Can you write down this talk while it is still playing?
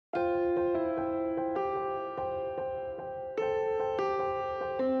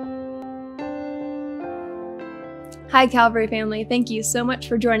Hi, Calvary family. Thank you so much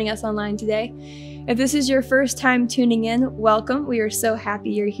for joining us online today. If this is your first time tuning in, welcome. We are so happy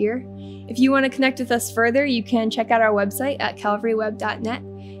you're here. If you want to connect with us further, you can check out our website at calvaryweb.net,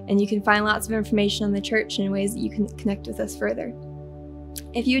 and you can find lots of information on the church and ways that you can connect with us further.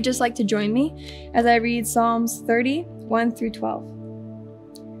 If you would just like to join me as I read Psalms 30, 1 through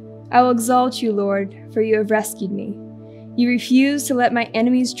 12. I will exalt you, Lord, for you have rescued me. You refuse to let my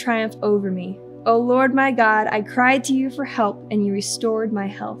enemies triumph over me. O Lord my God, I cried to you for help, and you restored my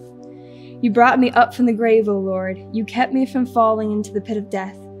health. You brought me up from the grave, O Lord. You kept me from falling into the pit of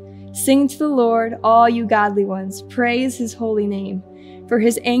death. Sing to the Lord, all you godly ones. Praise his holy name. For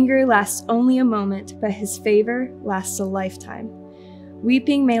his anger lasts only a moment, but his favor lasts a lifetime.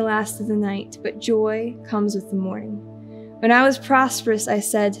 Weeping may last through the night, but joy comes with the morning. When I was prosperous, I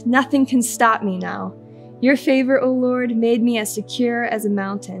said, nothing can stop me now. Your favor, O Lord, made me as secure as a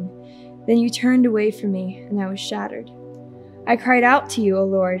mountain. Then you turned away from me, and I was shattered. I cried out to you, O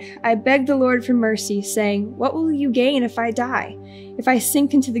Lord. I begged the Lord for mercy, saying, what will you gain if I die, if I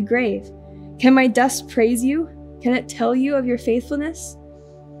sink into the grave? Can my dust praise you? Can it tell you of your faithfulness?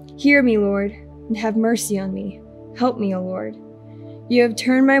 Hear me, Lord, and have mercy on me. Help me, O Lord. You have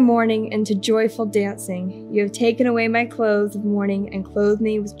turned my mourning into joyful dancing. You have taken away my clothes of mourning and clothed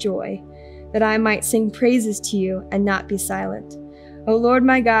me with joy, that I might sing praises to you and not be silent. O Lord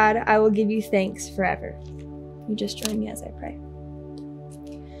my God, I will give you thanks forever. You just join me as I pray.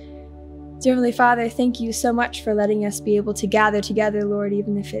 Dear Heavenly Father, thank you so much for letting us be able to gather together, Lord,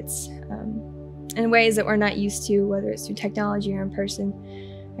 even if it's in ways that we're not used to, whether it's through technology or in person.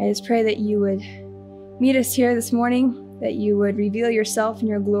 I just pray that you would meet us here this morning, that you would reveal yourself and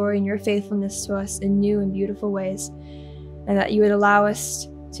your glory and your faithfulness to us in new and beautiful ways, and that you would allow us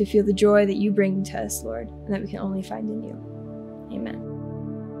to feel the joy that you bring to us, Lord, and that we can only find in you. Amen.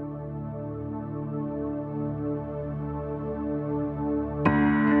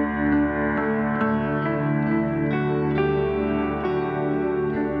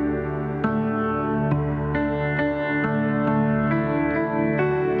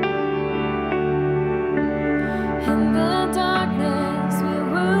 In the darkness, we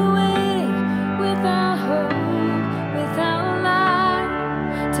were waiting without hope, without light,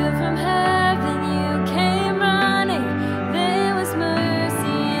 till from heaven you came running. There was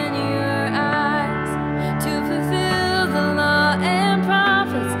mercy in your eyes to fulfill the law and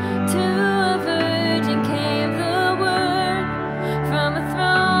prophets. To a virgin came the word from a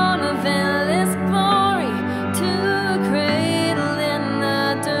throne of endless glory to a cradle in the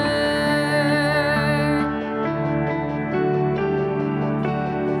dirt.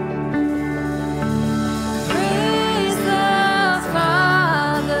 Praise the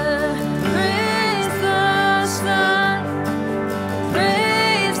Father, praise the Son,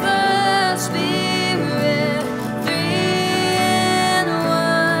 praise the Spirit, three in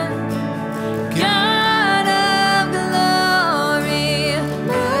one. God of glory,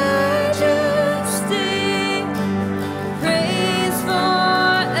 majesty, praise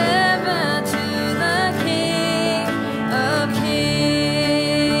forever to the King of Kings.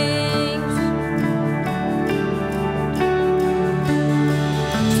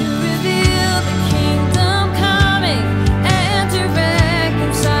 To reveal the kingdom coming and to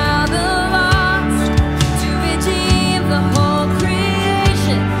reconcile the lost, to redeem the whole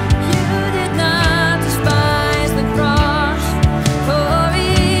creation. You did not despise the cross, for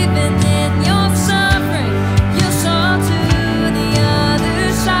even in your suffering, you saw to the other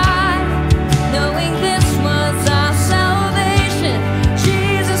side, knowing this was our salvation.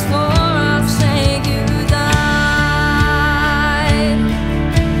 Jesus, for our sake, you died.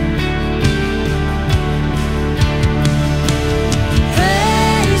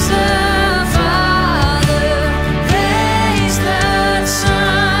 Praise the Father, praise the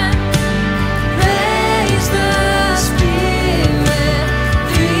Son, praise the Spirit,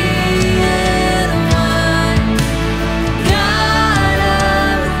 three in one. God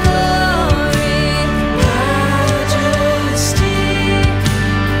of glory, majesty,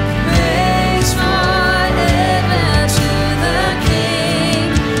 praise forever to the King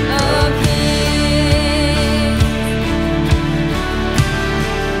of Kings.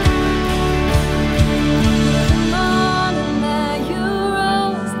 The morning that you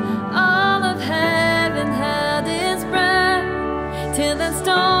rose, all of heaven held its breath, till the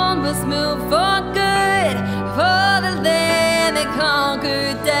stone was moved for good, for the Lamb that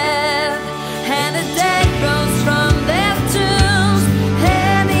conquered death. And the dead rose from their tombs,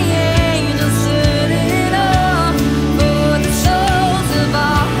 and the angels stood in awe, for the souls of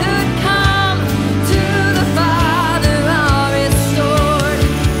all who'd come to the Father are restored.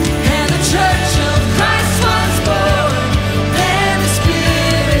 And the church of Christ was born.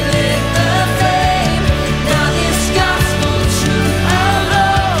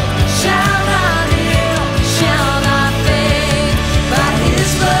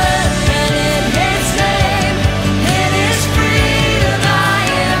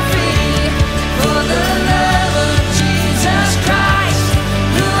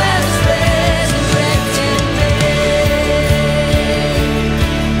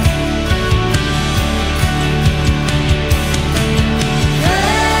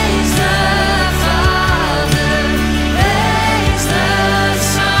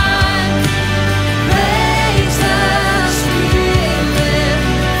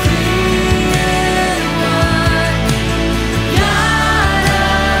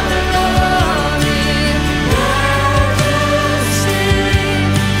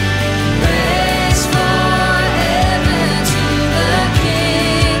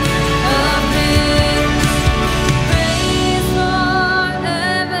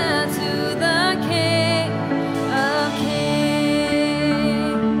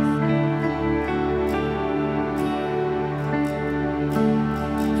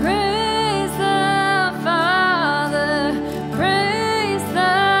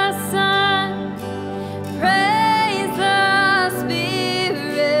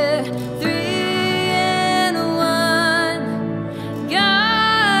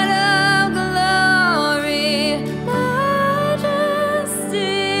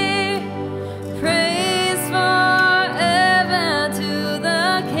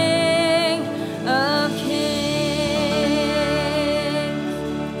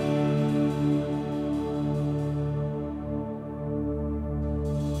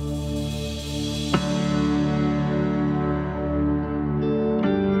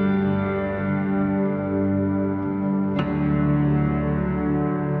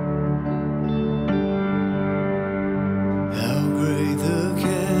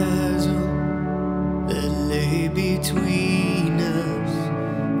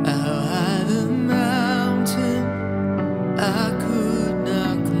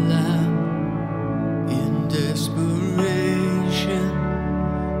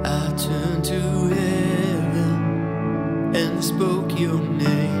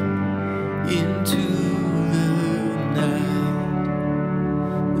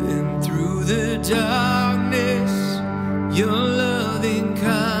 darkness, your loving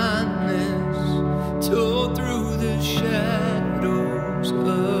kindness tore through the shadows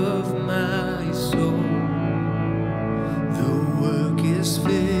of my soul. The work is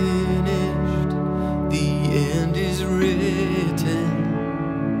finished, the end is written.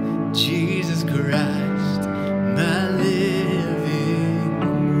 Jesus Christ, my living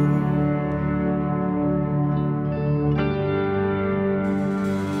hope.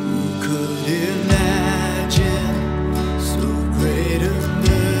 Who could imagine so great a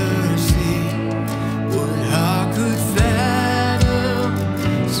mercy? What heart could fathom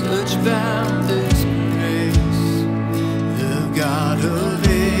such boundless grace? The God of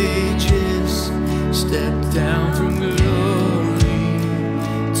ages stepped down from glory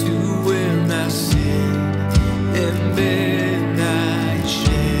to wear my sin and bear my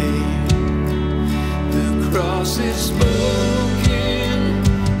shame. The cross is spoken,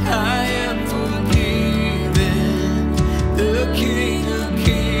 I am forgiven. The King of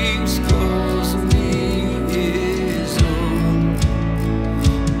Kings calls me his own.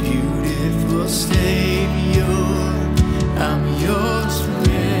 Beautiful Savior, I'm yours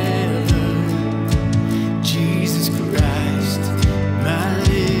forever. Jesus Christ, my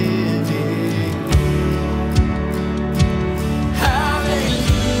living hope.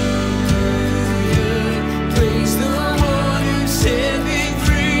 Hallelujah, praise the one who set me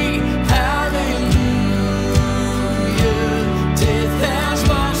free. Hallelujah, death has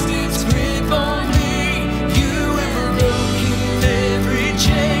lost its grip on me. You have broken every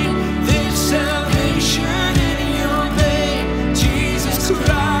chain. There's salvation in your name, Jesus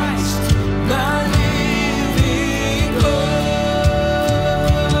Christ, my living hope.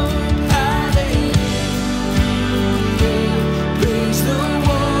 Hallelujah, praise the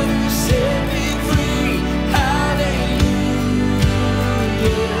one who set me free. Hallelujah,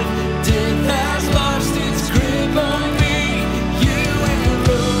 death has lost its grip on me. You have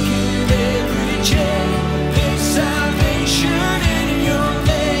broken every chain. There's salvation in your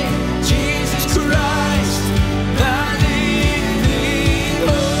name, Jesus Christ, my living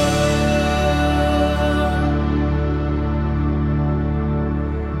hope.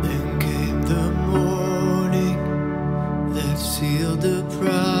 Then came the morning that sealed the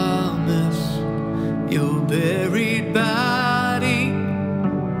promise. Your buried body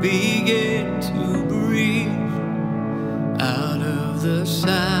began to breathe. Out of the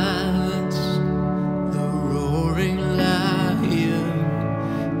silence, the roaring lion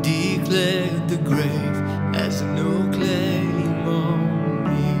declared the grave has no claim on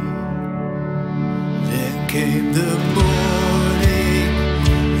me. Then came the morning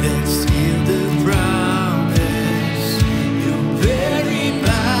that sealed the promise. Your buried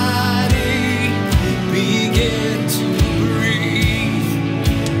body began to breathe.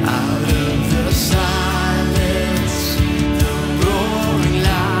 Out of the silence, the roaring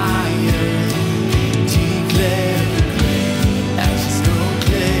lion declared the grave has no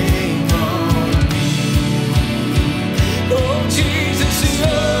claim on me. Oh, Jesus,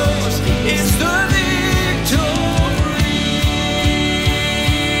 yours is the victory.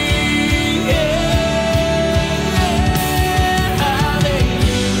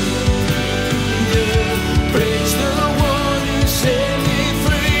 Hallelujah, praise the one who set me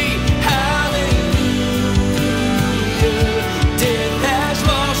free. Hallelujah, death has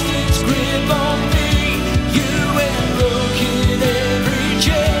lost its grip on me. You have broken every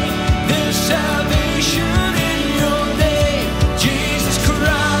chain. There's salvation in your name, Jesus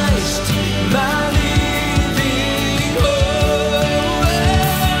Christ, my living hope.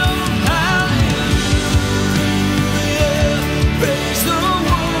 Hallelujah, praise the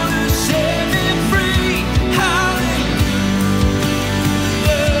one who set me free. Hallelujah,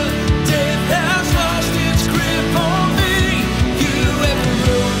 death has lost its grip on me. You have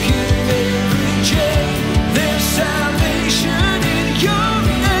broken every chain. There's salvation in your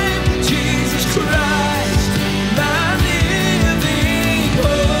name, Jesus Christ, my living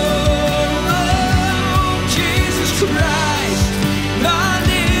hope. Jesus Christ, my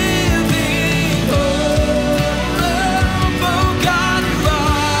living hope. Oh God, you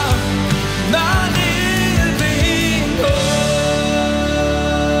are my living hope.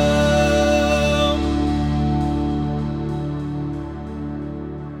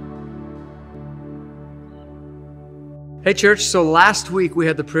 Hey church, so last week we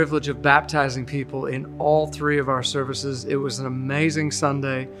had the privilege of baptizing people in all three of our services. It was an amazing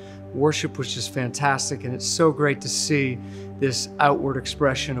Sunday. Worship was just fantastic, and it's so great to see this outward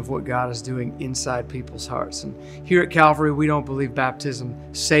expression of what God is doing inside people's hearts. And here at Calvary, we don't believe baptism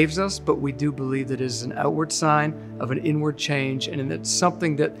saves us, but we do believe that it is an outward sign of an inward change, and it's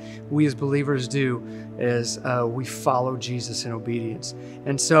something that we as believers do as we follow Jesus in obedience.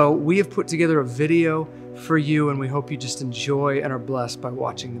 And so we have put together a video for you, and we hope you just enjoy and are blessed by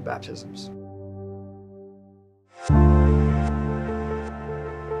watching the baptisms.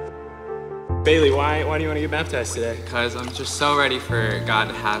 Bailey, why do you want to get baptized today? Because I'm just so ready for God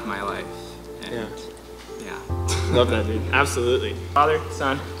to have my life. And yeah. Love that, dude. Absolutely. Father,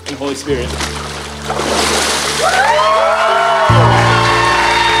 Son, and Holy Spirit. In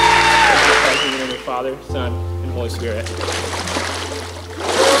the name of the Father, Son, and Holy Spirit.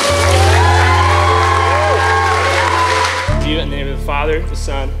 Do it in the name of the Father, the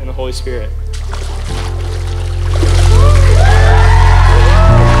Son, and the Holy Spirit.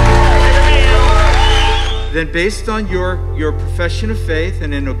 Then based on your profession of faith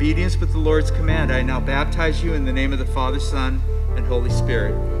and in obedience with the Lord's command, I now baptize you in the name of the Father, Son, and Holy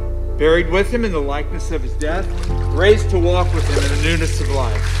Spirit. Buried with him in the likeness of his death, raised to walk with him in the newness of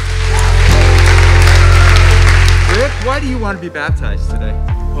life. Rick, why do you want to be baptized today?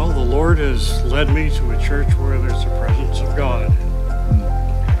 Well, the Lord has led me to a church where there's the presence of God.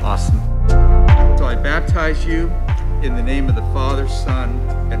 Awesome. So I baptize you in the name of the Father, Son,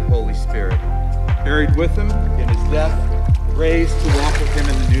 and Holy Spirit. Buried with him in his death, raised to walk with him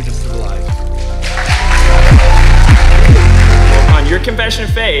in the newness of life. On your confession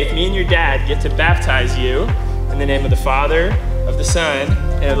of faith, me and your dad get to baptize you in the name of the Father, of the Son,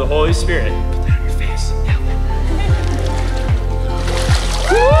 and of the Holy Spirit. Put that on your face.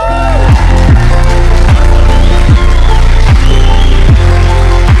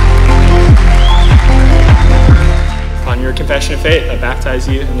 On your confession of faith, I baptize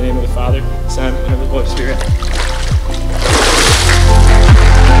you in the name of the Father, Son, and of the Holy Spirit.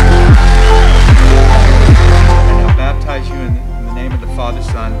 I now baptize you in the name of the Father,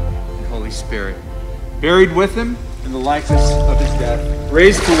 Son, and Holy Spirit. Buried with him in the likeness of his death,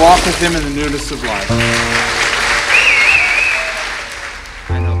 raised to walk with him in the newness of life.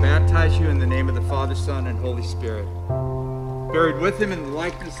 I now baptize you in the name of the Father, Son, and Holy Spirit. Buried with him in the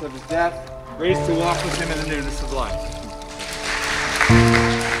likeness of his death, raised to walk with him in the newness of life.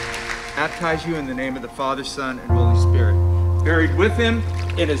 Baptize you in the name of the Father, Son, and Holy Spirit. Buried with him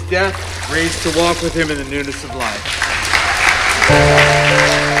in his death, raised to walk with him in the newness of life.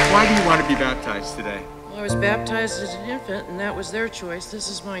 Why do you want to be baptized today? Well, I was baptized as an infant, and that was their choice. This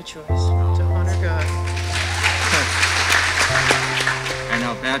is my choice, to honor God. I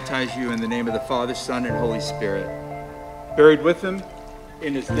now baptize you in the name of the Father, Son, and Holy Spirit. Buried with him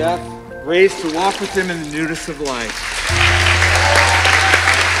in his death, raised to walk with him in the newness of life.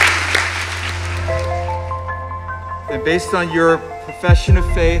 And based on your profession of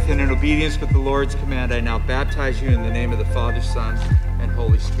faith and in obedience with the Lord's command, I now baptize you in the name of the Father, Son, and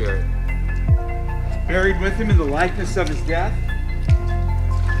Holy Spirit. Buried with him in the likeness of his death,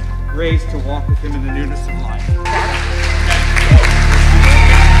 raised to walk with him in the newness of life.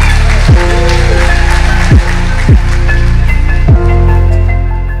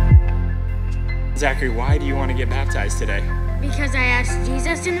 Zachary, why do you want to get baptized today? Because I asked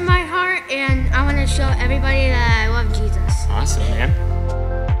Jesus into my heart, and I want to show everybody that I love Jesus. Awesome, man.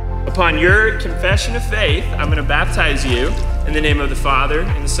 Upon your confession of faith, I'm going to baptize you in the name of the Father,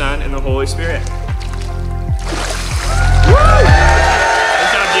 and the Son, and the Holy Spirit. Woo! Good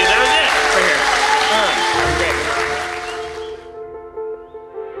job, dude. That was it. Right here. Great.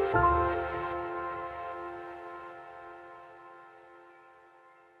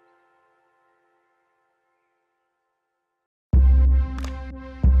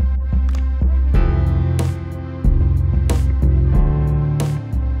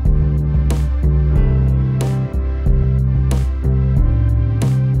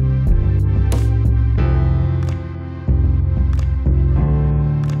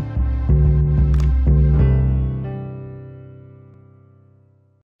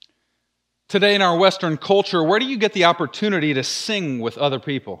 Today in our Western culture, where do you get the opportunity to sing with other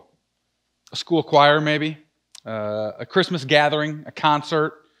people? A school choir, maybe? A Christmas gathering, a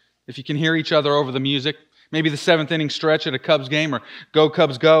concert, if you can hear each other over the music. Maybe the seventh inning stretch at a Cubs game, or Go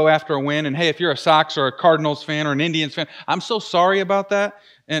Cubs Go after a win. And hey, if you're a Sox or a Cardinals fan or an Indians fan, I'm so sorry about that.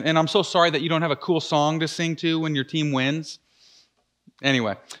 And I'm so sorry that you don't have a cool song to sing to when your team wins.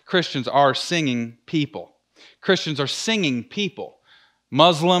 Anyway, Christians are singing people. Christians are singing people.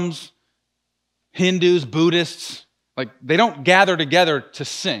 Muslims, Hindus, Buddhists, they don't gather together to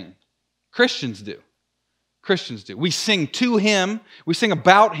sing. Christians do. Christians do. We sing to Him, we sing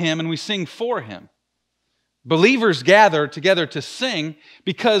about Him, and we sing for Him. Believers gather together to sing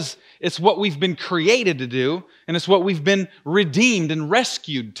because it's what we've been created to do, and it's what we've been redeemed and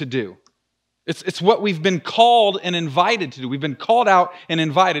rescued to do. It's what we've been called and invited to do. We've been called out and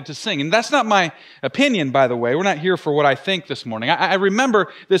invited to sing. And that's not my opinion, by the way. We're not here for what I think this morning. I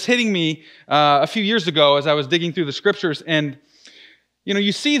remember this hitting me a few years ago as I was digging through the Scriptures, and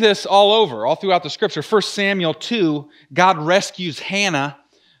you see this all throughout the Scripture. 1 Samuel 2, God rescues Hannah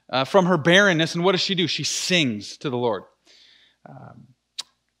from her barrenness, and what does she do? She sings to the Lord.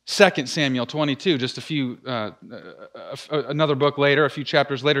 2 Samuel 22, just another book later, a few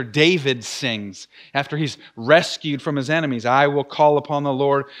chapters later, David sings after he's rescued from his enemies. I will call upon the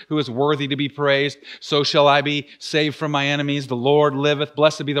Lord who is worthy to be praised. So shall I be saved from my enemies. The Lord liveth.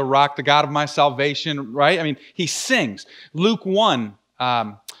 Blessed be the rock, the God of my salvation. Right? I mean, he sings. Luke 1,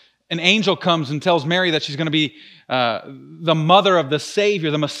 an angel comes and tells Mary that she's going to be the mother of the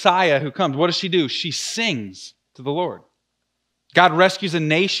Savior, the Messiah who comes. What does she do? She sings to the Lord. God rescues a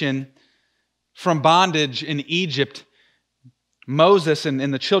nation from bondage in Egypt. Moses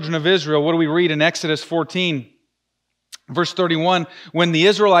and the children of Israel, what do we read in Exodus 14? Verse 31, when the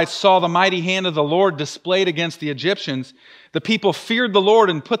Israelites saw the mighty hand of the Lord displayed against the Egyptians, the people feared the Lord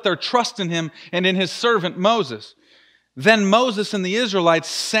and put their trust in Him and in His servant Moses. Then Moses and the Israelites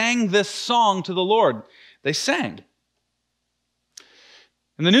sang this song to the Lord. They sang.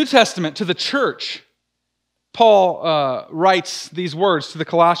 In the New Testament, to the church, Paul writes these words to the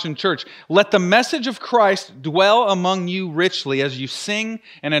Colossian church. Let the message of Christ dwell among you richly as you sing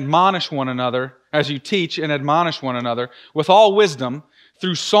and admonish one another, as you teach and admonish one another with all wisdom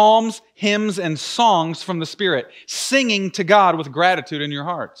through psalms, hymns, and songs from the Spirit, singing to God with gratitude in your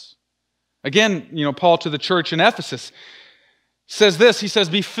hearts. Again, Paul to the church in Ephesus says this. He says,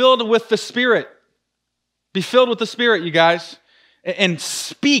 be filled with the Spirit. Be filled with the Spirit, you guys. And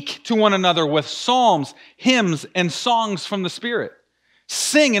speak to one another with psalms, hymns, and songs from the Spirit.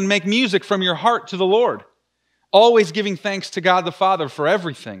 Sing and make music from your heart to the Lord, always giving thanks to God the Father for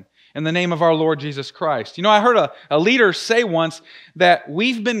everything in the name of our Lord Jesus Christ. I heard a leader say once that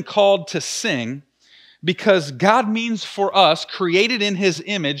we've been called to sing because God means for us, created in His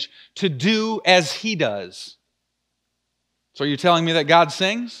image, to do as He does. So are you telling me that God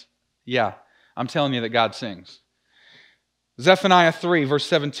sings? Yeah, I'm telling you that God sings. Zephaniah 3, verse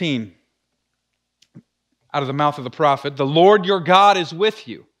 17, out of the mouth of the prophet, the Lord your God is with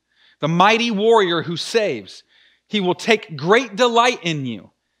you, the mighty warrior who saves. He will take great delight in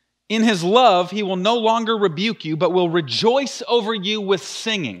you. In His love, He will no longer rebuke you, but will rejoice over you with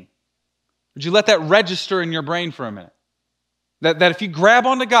singing. Would you let that register in your brain for a minute? That if you grab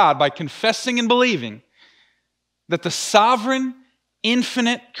onto God by confessing and believing that the sovereign,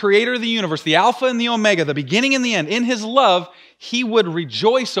 infinite creator of the universe, the Alpha and the Omega, the beginning and the end, in His love, He would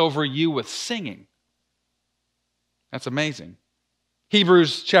rejoice over you with singing. That's amazing.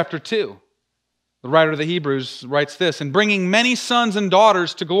 Hebrews chapter 2. The writer of the Hebrews writes this, in bringing many sons and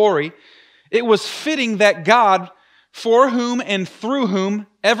daughters to glory, it was fitting that God, for whom and through whom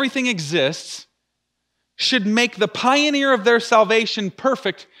everything exists, should make the pioneer of their salvation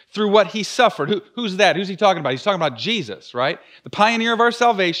perfect through what He suffered. Who's that? Who's He talking about? He's talking about Jesus, right? The pioneer of our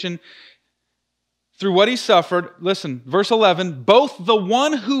salvation through what He suffered. Listen, verse 11, both the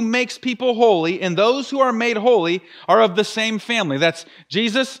one who makes people holy and those who are made holy are of the same family. That's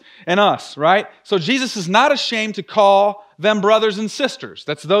Jesus and us, right? So Jesus is not ashamed to call them brothers and sisters.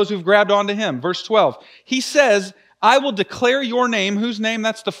 That's those who've grabbed onto Him. Verse 12, He says, I will declare your name. Whose name?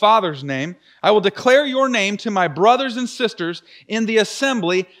 That's the Father's name. I will declare your name to my brothers and sisters in the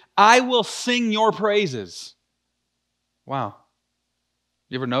assembly. I will sing your praises. Wow.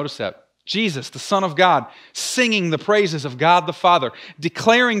 You ever notice that? Jesus, the Son of God, singing the praises of God the Father,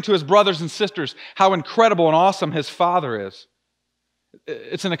 declaring to His brothers and sisters how incredible and awesome His Father is.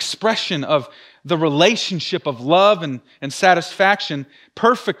 It's an expression of the relationship of love and satisfaction,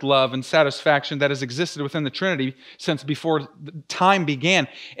 perfect love and satisfaction that has existed within the Trinity since before time began.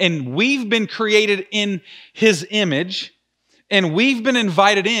 And we've been created in His image, and we've been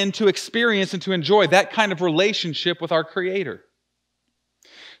invited in to experience and to enjoy that kind of relationship with our Creator.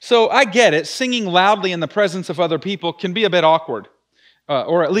 So I get it, singing loudly in the presence of other people can be a bit awkward,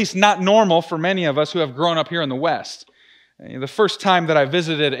 or at least not normal for many of us who have grown up here in the West. The first time that I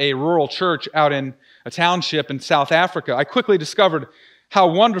visited a rural church out in a township in South Africa, I quickly discovered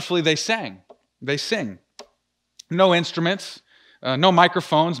how wonderfully they sang. They sing. No instruments, no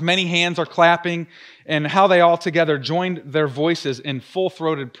microphones, many hands are clapping, and how they all together joined their voices in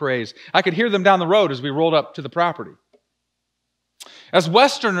full-throated praise. I could hear them down the road as we rolled up to the property. As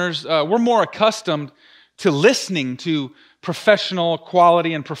Westerners, we're more accustomed to listening to professional,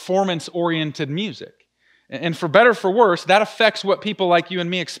 quality, and performance-oriented music. And for better or for worse, that affects what people like you and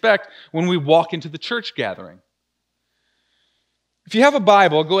me expect when we walk into the church gathering. If you have a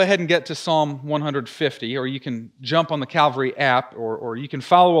Bible, go ahead and get to Psalm 150, or you can jump on the Calvary app, or you can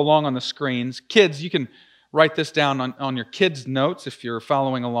follow along on the screens. Kids, you can write this down on your kids' notes if you're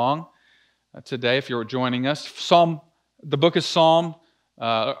following along today, if you're joining us. The book is Psalm,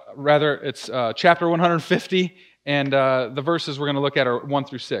 it's chapter 150, and the verses we're going to look at are 1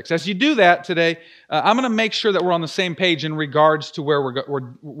 through 6. As you do that today, I'm going to make sure that we're on the same page in regards to where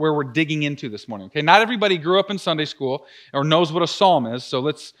we're digging into this morning. Okay, not everybody grew up in Sunday school or knows what a psalm is, so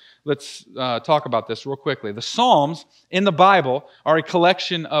let's talk about this real quickly. The Psalms in the Bible are a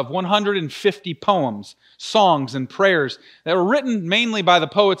collection of 150 poems, songs, and prayers that were written mainly by the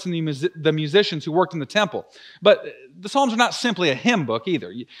poets and the musicians who worked in the temple. But the Psalms are not simply a hymn book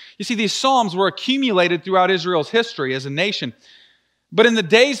either. You see, these Psalms were accumulated throughout Israel's history as a nation. But in the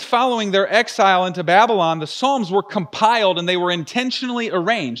days following their exile into Babylon, the Psalms were compiled and they were intentionally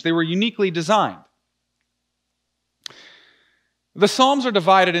arranged. They were uniquely designed. The Psalms are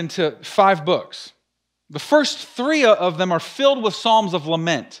divided into 5 books. The first 3 of them are filled with psalms of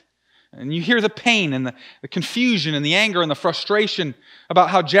lament. And you hear the pain and the confusion and the anger and the frustration about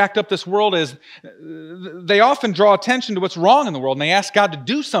how jacked up this world is. They often draw attention to what's wrong in the world and they ask God to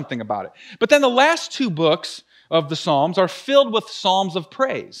do something about it. But then the last 2 books of the Psalms are filled with psalms of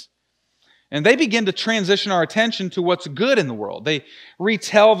praise. And they begin to transition our attention to what's good in the world. They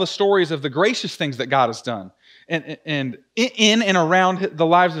retell the stories of the gracious things that God has done and in and around the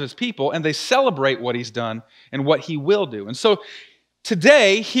lives of His people, and they celebrate what He's done and what He will do. And so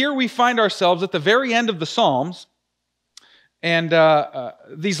today, here we find ourselves at the very end of the Psalms, and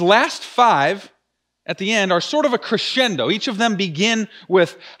these last 5 at the end are sort of a crescendo. Each of them begin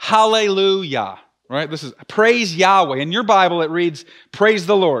with hallelujah, right? This is praise Yahweh. In your Bible, it reads, praise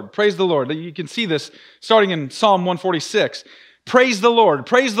the Lord, praise the Lord. You can see this starting in Psalm 146. Praise the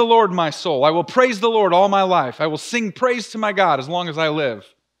Lord, my soul. I will praise the Lord all my life. I will sing praise to my God as long as I live.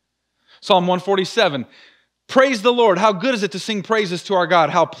 Psalm 147. Praise the Lord. How good is it to sing praises to our God?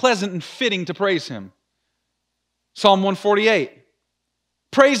 How pleasant and fitting to praise Him. Psalm 148.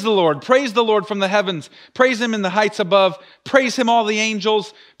 Praise the Lord from the heavens. Praise Him in the heights above. Praise Him, all the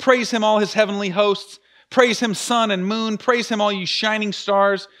angels. Praise Him, all His heavenly hosts. Praise Him, sun and moon. Praise Him, all you shining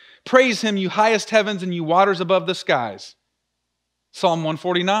stars. Praise Him, you highest heavens and you waters above the skies. Psalm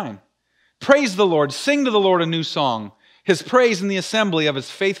 149. Praise the Lord. Sing to the Lord a new song. His praise in the assembly of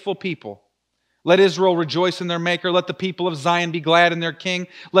His faithful people. Let Israel rejoice in their Maker. Let the people of Zion be glad in their King.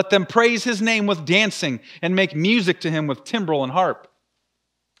 Let them praise His name with dancing and make music to Him with timbrel and harp.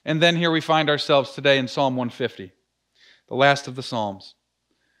 And then here we find ourselves today in Psalm 150, the last of the Psalms.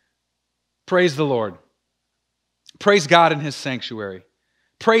 Praise the Lord. Praise God in His sanctuary.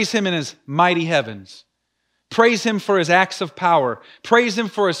 Praise Him in His mighty heavens. Praise Him for His acts of power. Praise Him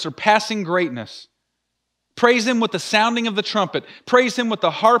for His surpassing greatness. Praise Him with the sounding of the trumpet. Praise Him with the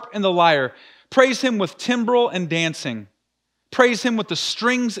harp and the lyre. Praise Him with timbrel and dancing. Praise Him with the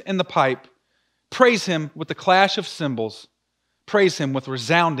strings and the pipe. Praise Him with the clash of cymbals. Praise Him with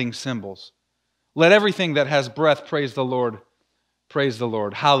resounding cymbals. Let everything that has breath praise the Lord. Praise the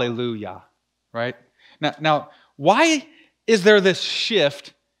Lord. Hallelujah. Right? Now, why is there this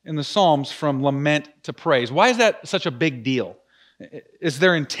shift in the Psalms from lament to praise? Why is that such a big deal? Is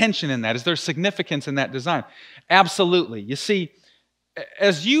there intention in that? Is there significance in that design? Absolutely. You see,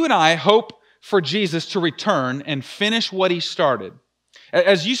 as you and I hope for Jesus to return and finish what He started,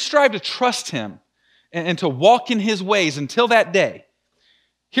 as you strive to trust Him and to walk in His ways until that day,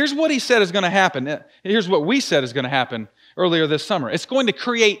 here's what He said is going to happen. Here's what we said is going to happen earlier this summer. It's going to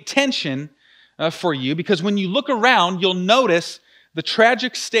create tension for you because when you look around, you'll notice the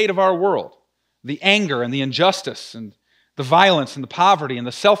tragic state of our world, the anger and the injustice and the violence and the poverty and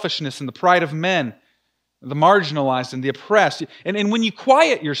the selfishness and the pride of men, the marginalized and the oppressed. And when you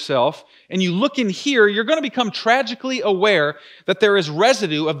quiet yourself and you look in here, you're going to become tragically aware that there is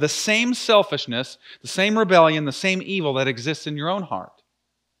residue of the same selfishness, the same rebellion, the same evil that exists in your own heart.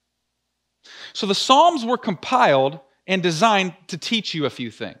 So the Psalms were compiled and designed to teach you a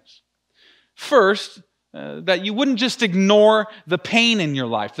few things. First, that you wouldn't just ignore the pain in your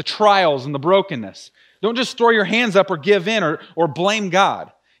life, the trials and the brokenness. Don't just throw your hands up or give in or blame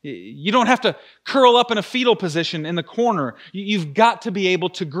God. You don't have to curl up in a fetal position in the corner. You've got to be able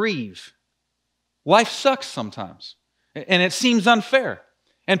to grieve. Life sucks sometimes, and it seems unfair.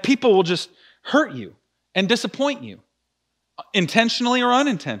 And people will just hurt you and disappoint you, intentionally or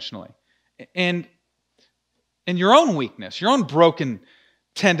unintentionally. And your own weakness, your own broken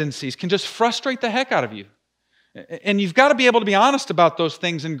tendencies can just frustrate the heck out of you. And you've got to be able to be honest about those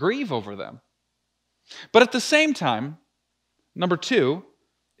things and grieve over them. But at the same time, number two,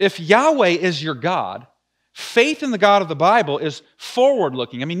 if Yahweh is your God, faith in the God of the Bible is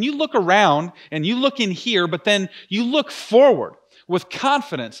forward-looking. I mean, you look around and you look in here, but then you look forward with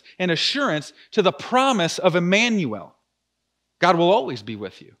confidence and assurance to the promise of Emmanuel. God will always be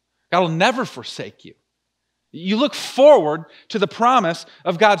with you. God will never forsake you. You look forward to the promise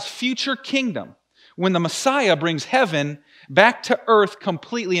of God's future kingdom when the Messiah brings heaven back to earth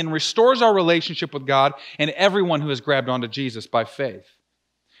completely and restores our relationship with God and everyone who has grabbed onto Jesus by faith.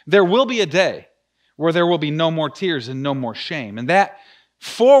 There will be a day where there will be no more tears and no more shame. And that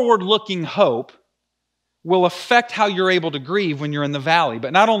forward-looking hope will affect how you're able to grieve when you're in the valley.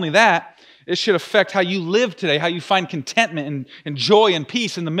 But not only that, it should affect how you live today, how you find contentment and joy and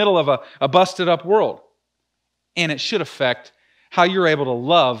peace in the middle of a busted-up world. And it should affect how you're able to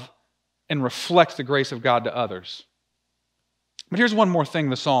love and reflect the grace of God to others. But here's one more thing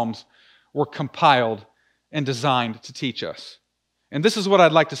the Psalms were compiled and designed to teach us. And this is what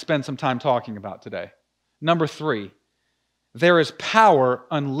I'd like to spend some time talking about today. Number three, there is power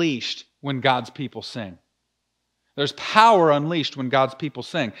unleashed when God's people sing. There's power unleashed when God's people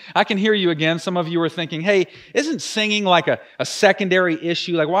sing. I can hear you again. Some of you are thinking, hey, isn't singing like a secondary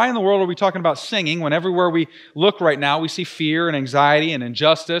issue? Like, why in the world are we talking about singing when everywhere we look right now we see fear and anxiety and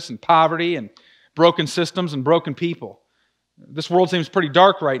injustice and poverty and broken systems and broken people? This world seems pretty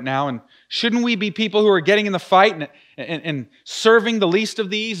dark right now, and shouldn't we be people who are getting in the fight and serving the least of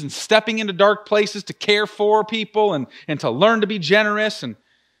these and stepping into dark places to care for people and to learn to be generous? And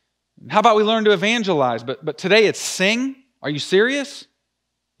how about we learn to evangelize? But today it's sing. Are you serious?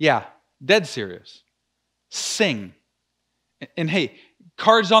 Yeah, dead serious. Sing. And hey,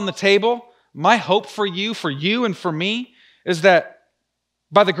 cards on the table, my hope for you and for me is that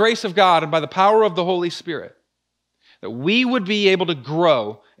by the grace of God and by the power of the Holy Spirit, that we would be able to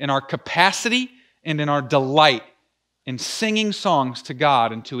grow in our capacity and in our delight in singing songs to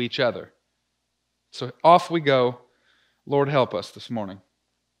God and to each other. So off we go. Lord, help us this morning.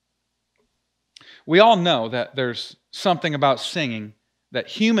 We all know that there's something about singing that,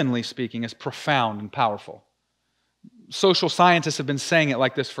 humanly speaking, is profound and powerful. Social scientists have been saying it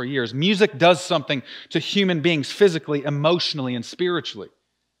like this for years. Music does something to human beings physically, emotionally, and spiritually.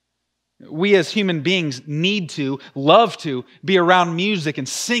 We as human beings need to, love to, be around music and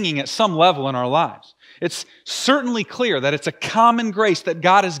singing at some level in our lives. It's certainly clear that it's a common grace that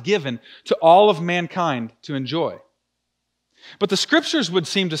God has given to all of mankind to enjoy. But the Scriptures would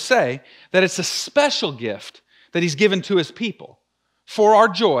seem to say that it's a special gift that He's given to His people for our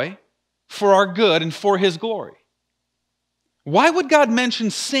joy, for our good, and for His glory. Why would God mention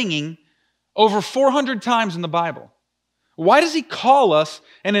singing over 400 times in the Bible? Why does He call us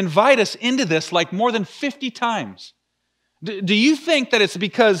and invite us into this like more than 50 times? Do you think that it's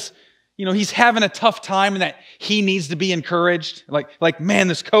because, He's having a tough time and that He needs to be encouraged? Like man,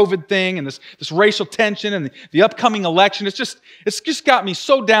 this COVID thing and this racial tension and the upcoming election, it's just got me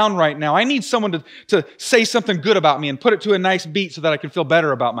so down right now. I need someone to say something good about me and put it to a nice beat so that I can feel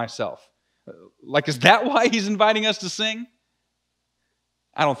better about myself. Like, is that why He's inviting us to sing?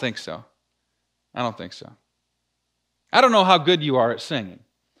 I don't think so. I don't know how good you are at singing.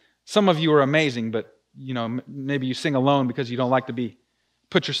 Some of you are amazing, but maybe you sing alone because you don't like to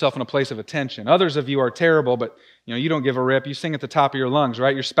put yourself in a place of attention. Others of you are terrible, but you don't give a rip. You sing at the top of your lungs,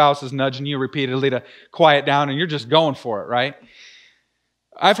 right? Your spouse is nudging you repeatedly to quiet down, and you're just going for it, right?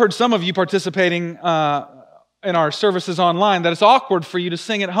 I've heard some of you participating in our services online that it's awkward for you to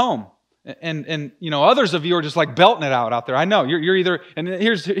sing at home. And others of you are just like belting it out there. I know you're either, and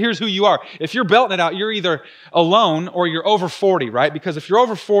here's who you are. If you're belting it out, you're either alone or you're over 40, right? Because if you're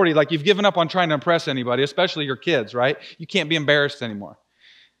over 40, like you've given up on trying to impress anybody, especially your kids, right? You can't be embarrassed anymore.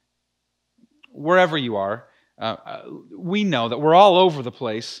 Wherever you are, we know that we're all over the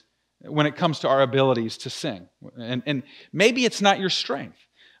place when it comes to our abilities to sing. And maybe it's not your strength,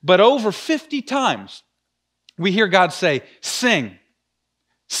 but over 50 times we hear God say, sing,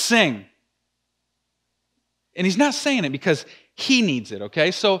 sing. And He's not saying it because He needs it,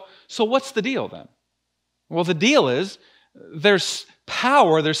 okay? So what's the deal then? Well, the deal is there's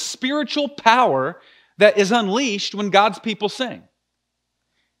power, there's spiritual power that is unleashed when God's people sing.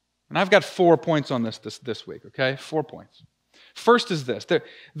 And I've got 4 points on this week, okay? 4 points. First is this,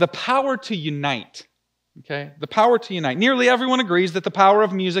 the power to unite, okay? The power to unite. Nearly everyone agrees that the power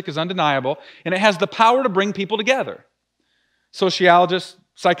of music is undeniable, and it has the power to bring people together. Sociologists,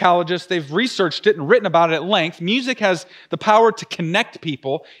 psychologists, they've researched it and written about it at length. Music has the power to connect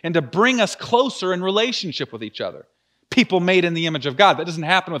people and to bring us closer in relationship with each other. People made in the image of God. That doesn't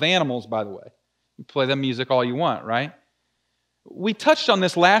happen with animals, by the way. You play them music all you want, right? We touched on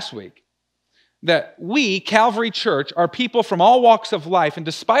this last week. that we, Calvary Church, are people from all walks of life, and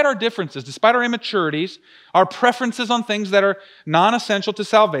despite our differences, despite our immaturities, our preferences on things that are non-essential to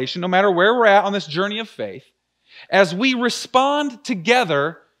salvation, no matter where we're at on this journey of faith, as we respond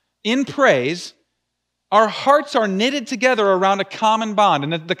together in praise, our hearts are knitted together around a common bond.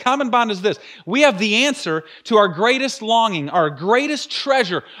 And the common bond is this: we have the answer to our greatest longing, our greatest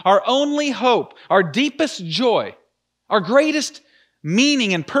treasure, our only hope, our deepest joy, our greatest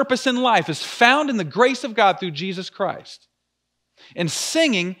meaning and purpose in life is found in the grace of God through Jesus Christ. And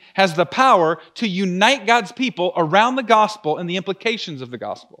singing has the power to unite God's people around the gospel and the implications of the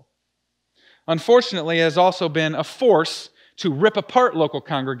gospel. Unfortunately, it has also been a force to rip apart local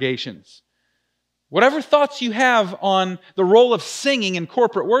congregations. Whatever thoughts you have on the role of singing in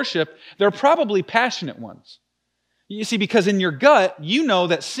corporate worship, they're probably passionate ones. You see, because in your gut, you know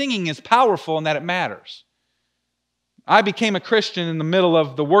that singing is powerful and that it matters. I became a Christian in the middle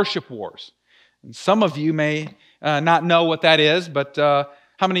of the worship wars. And some of you may not know what that is, but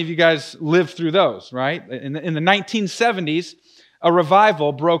how many of you guys lived through those, right? In the 1970s, a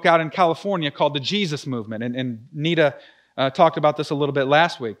revival broke out in California called the Jesus Movement. And Nita talked about this a little bit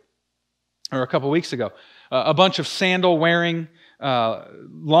last week, or a couple weeks ago. A bunch of sandal-wearing,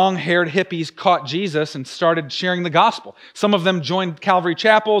 long-haired hippies caught Jesus and started sharing the gospel. Some of them joined Calvary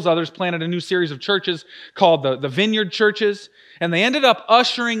chapels. Others planted a new series of churches called the Vineyard Churches. And they ended up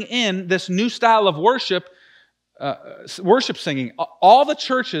ushering in this new style of worship singing. All the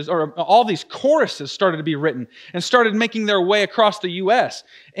churches, or all these choruses started to be written and started making their way across the U.S.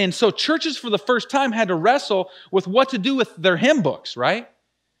 And so churches for the first time had to wrestle with what to do with their hymn books, right?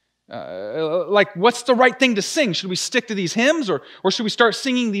 Like, what's the right thing to sing? Should we stick to these hymns, or should we start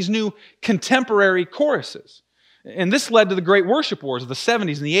singing these new contemporary choruses? And this led to the great worship wars of the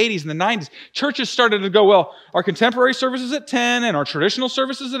 70s and the 80s and the 90s. Churches started to go, well, our contemporary service is at 10 and our traditional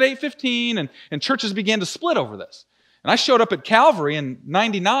service is at 8:15, and churches began to split over this. And I showed up at Calvary in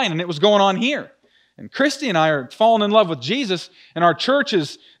 99 and it was going on here. And Christy and I are falling in love with Jesus, and our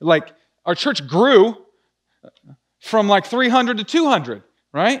church grew from like 300 to 200.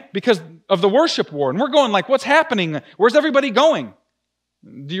 Right? Because of the worship war. And we're going like, what's happening? Where's everybody going?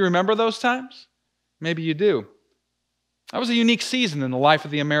 Do you remember those times? Maybe you do. That was a unique season in the life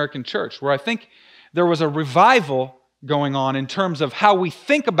of the American church, where I think there was a revival going on in terms of how we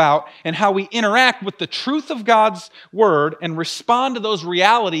think about and how we interact with the truth of God's word and respond to those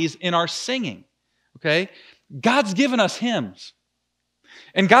realities in our singing. Okay? God's given us hymns.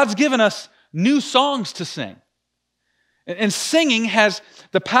 And God's given us new songs to sing. And singing has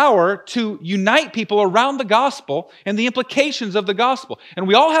the power to unite people around the gospel and the implications of the gospel. And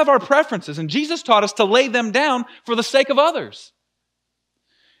we all have our preferences, and Jesus taught us to lay them down for the sake of others.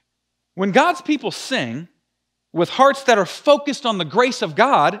 When God's people sing with hearts that are focused on the grace of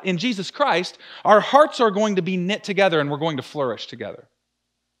God in Jesus Christ, our hearts are going to be knit together and we're going to flourish together.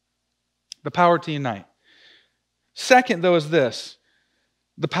 The power to unite. Second, though, is this: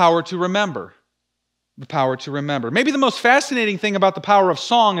 the power to remember. The power to remember. Maybe the most fascinating thing about the power of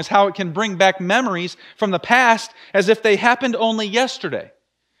song is how it can bring back memories from the past as if they happened only yesterday.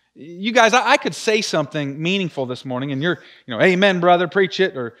 You guys, I could say something meaningful this morning and you're, amen, brother, preach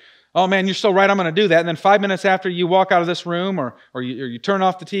it, or, oh man, you're so right, I'm going to do that. And then 5 minutes after you walk out of this room or you turn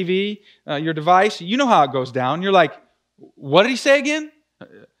off the TV, your device, you know how it goes down. You're like, what did he say again?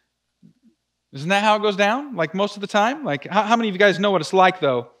 Isn't that how it goes down? Like most of the time? Like, how many of you guys know what it's like,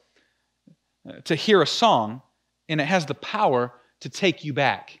 though, to hear a song and it has the power to take you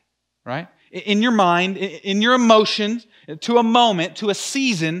back, right? In your mind, in your emotions, to a moment, to a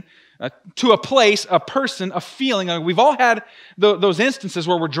season, to a place, a person, a feeling. We've all had those instances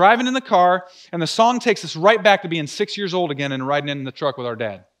where we're driving in the car and the song takes us right back to being 6 years old again and riding in the truck with our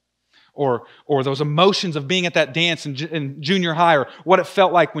dad. Or those emotions of being at that dance in junior high, or what it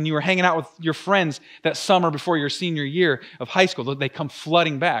felt like when you were hanging out with your friends that summer before your senior year of high school. They come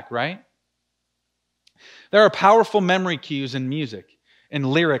flooding back, right? There are powerful memory cues in music and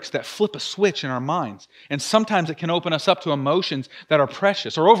lyrics that flip a switch in our minds. And sometimes it can open us up to emotions that are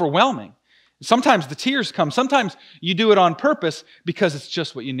precious or overwhelming. Sometimes the tears come. Sometimes you do it on purpose because it's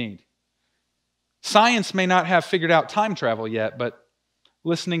just what you need. Science may not have figured out time travel yet, but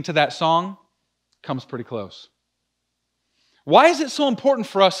listening to that song comes pretty close. Why is it so important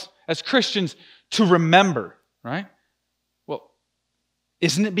for us as Christians to remember, right?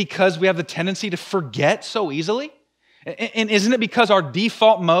 Isn't it because we have the tendency to forget so easily? And isn't it because our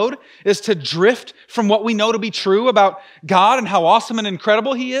default mode is to drift from what we know to be true about God and how awesome and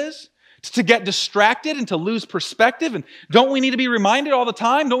incredible He is? To get distracted and to lose perspective? And don't we need to be reminded all the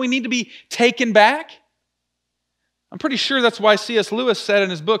time? Don't we need to be taken back? I'm pretty sure that's why C.S. Lewis said in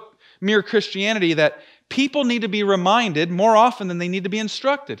his book, mere Christianity that people need to be reminded more often than they need to be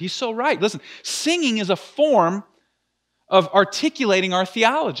instructed. He's so right. Listen, singing is a form of articulating our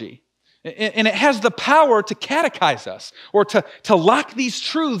theology. And it has the power to catechize us or to lock these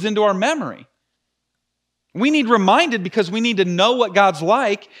truths into our memory. We need reminded because we need to know what God's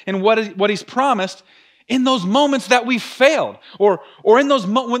like and what He's promised in those moments that we've failed or in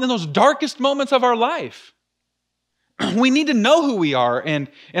those darkest moments of our life. We need to know who we are and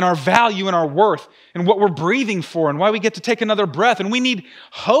our value and our worth and what we're breathing for and why we get to take another breath. And we need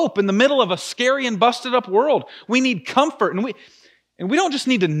hope in the middle of a scary and busted up world. We need comfort. And we don't just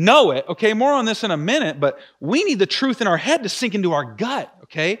need to know it, okay? More on this in a minute, but we need the truth in our head to sink into our gut,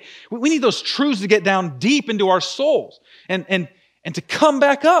 okay? We need those truths to get down deep into our souls and to come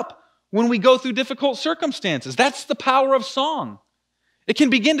back up when we go through difficult circumstances. That's the power of song. It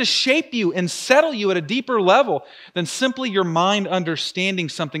can begin to shape you and settle you at a deeper level than simply your mind understanding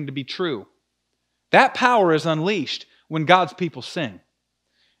something to be true. That power is unleashed when God's people sing.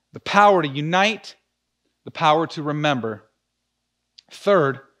 The power to unite, the power to remember.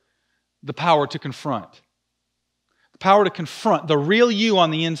 Third, the power to confront. The power to confront the real you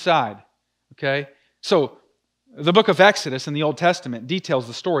on the inside. Okay? So, the book of Exodus in the Old Testament details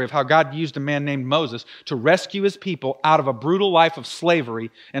the story of how God used a man named Moses to rescue his people out of a brutal life of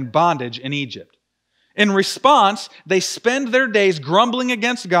slavery and bondage in Egypt. In response, they spend their days grumbling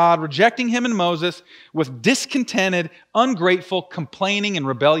against God, rejecting Him and Moses with discontented, ungrateful, complaining, and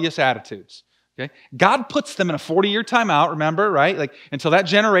rebellious attitudes. Okay? God puts them in a 40-year timeout, remember, right? Like until that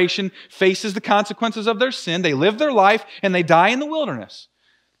generation faces the consequences of their sin. They live their life and they die in the wilderness.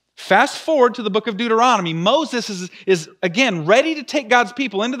 Fast forward to the book of Deuteronomy. Moses is again ready to take God's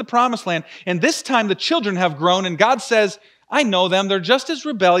people into the promised land. And this time the children have grown and God says, I know them. They're just as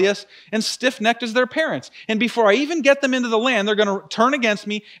rebellious and stiff-necked as their parents. And before I even get them into the land, they're going to turn against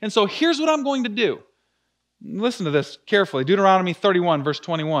me. And so here's what I'm going to do. Listen to this carefully. Deuteronomy 31, verse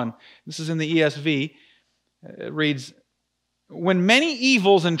 21. This is in the ESV. It reads, when many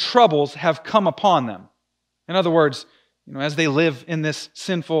evils and troubles have come upon them. In other words, as they live in this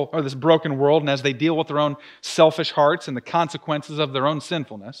sinful or this broken world and as they deal with their own selfish hearts and the consequences of their own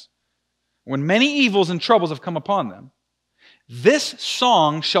sinfulness, when many evils and troubles have come upon them, this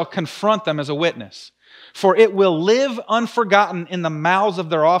song shall confront them as a witness, for it will live unforgotten in the mouths of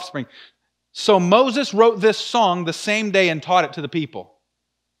their offspring. So Moses wrote this song the same day and taught it to the people.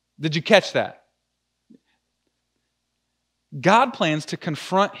 Did you catch that? God plans to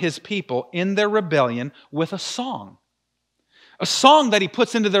confront His people in their rebellion with a song. A song that He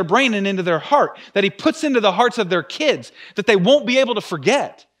puts into their brain and into their heart, that He puts into the hearts of their kids, that they won't be able to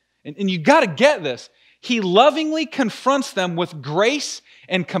forget. And you got to get this. He lovingly confronts them with grace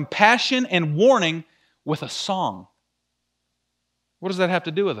and compassion and warning with a song. What does that have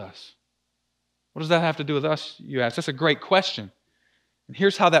to do with us? What does that have to do with us, you ask? That's a great question. And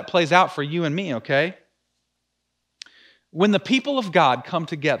here's how that plays out for you and me, okay? When the people of God come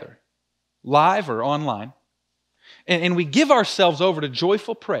together, live or online, and we give ourselves over to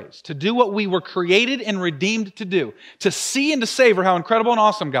joyful praise, to do what we were created and redeemed to do, to see and to savor how incredible and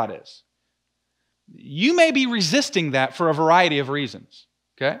awesome God is, you may be resisting that for a variety of reasons,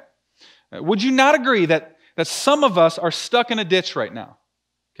 okay? Would you not agree that some of us are stuck in a ditch right now?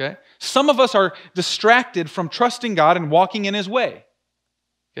 Okay? Some of us are distracted from trusting God and walking in His way.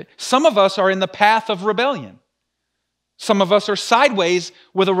 Okay? Some of us are in the path of rebellion. Some of us are sideways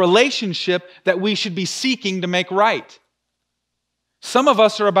with a relationship that we should be seeking to make right. Some of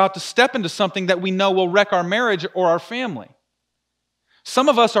us are about to step into something that we know will wreck our marriage or our family. Some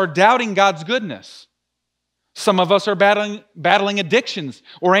of us are doubting God's goodness. Some of us are battling addictions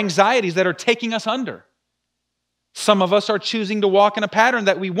or anxieties that are taking us under. Some of us are choosing to walk in a pattern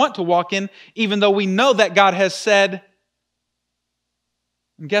that we want to walk in, even though we know that God has said.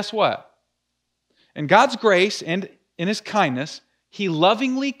 And guess what? In God's grace and in His kindness, He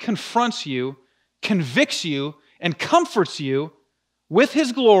lovingly confronts you, convicts you, and comforts you with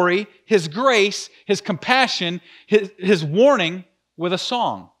His glory, His grace, His compassion, His warning with a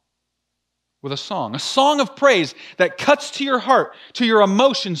song. With a song of praise that cuts to your heart, to your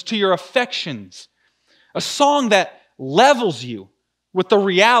emotions, to your affections. A song that levels you with the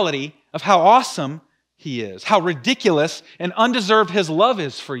reality of how awesome He is, how ridiculous and undeserved His love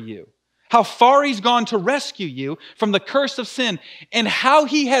is for you, how far He's gone to rescue you from the curse of sin, and how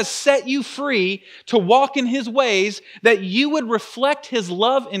He has set you free to walk in His ways that you would reflect His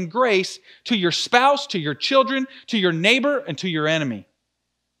love and grace to your spouse, to your children, to your neighbor, and to your enemy.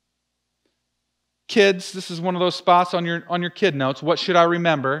 Kids, this is one of those spots on your kid notes. What should I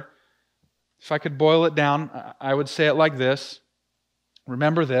remember? If I could boil it down, I would say it like this.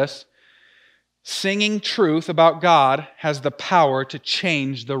 Remember this. Singing truth about God has the power to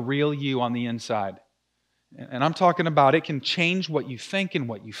change the real you on the inside. And I'm talking about it can change what you think and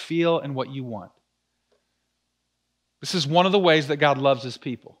what you feel and what you want. This is one of the ways that God loves His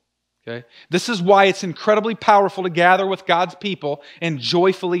people. Okay? This is why it's incredibly powerful to gather with God's people and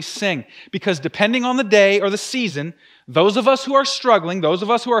joyfully sing. Because depending on the day or the season, those of us who are struggling, those of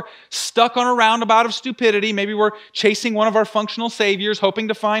us who are stuck on a roundabout of stupidity, maybe we're chasing one of our functional saviors, hoping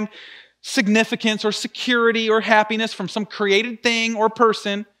to find significance or security or happiness from some created thing or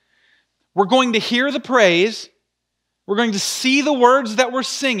person, we're going to hear the praise, we're going to see the words that we're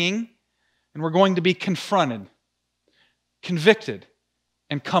singing, and we're going to be confronted, convicted,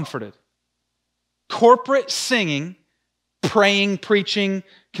 and comforted. Corporate singing, praying, preaching,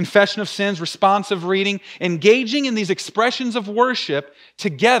 confession of sins, responsive reading, engaging in these expressions of worship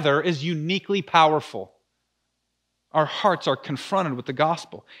together is uniquely powerful. Our hearts are confronted with the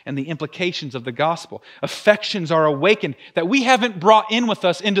gospel and the implications of the gospel. Affections are awakened that we haven't brought in with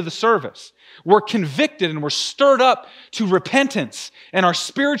us into the service. We're convicted and we're stirred up to repentance, and our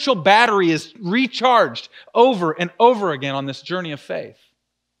spiritual battery is recharged over and over again on this journey of faith.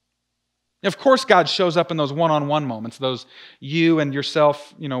 Of course, God shows up in those one-on-one moments, those you and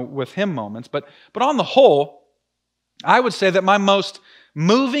yourself, with Him moments. But on the whole, I would say that my most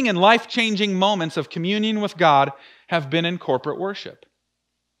moving and life-changing moments of communion with God have been in corporate worship.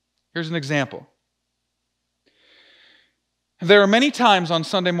 Here's an example. There are many times on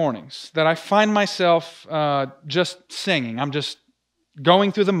Sunday mornings that I find myself just singing. I'm just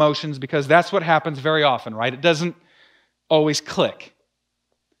going through the motions because that's what happens very often, right? It doesn't always click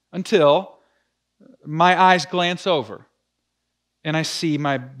until my eyes glance over and I see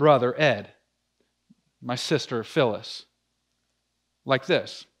my brother Ed, my sister Phyllis, like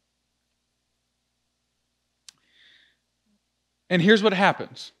this. And here's what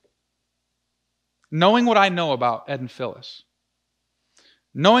happens. Knowing what I know about Ed and Phyllis,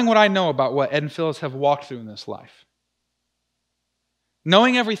 knowing what I know about what Ed and Phyllis have walked through in this life,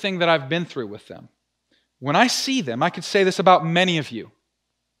 knowing everything that I've been through with them, when I see them, I could say this about many of you,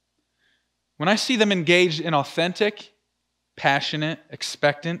 when I see them engaged in authentic, passionate,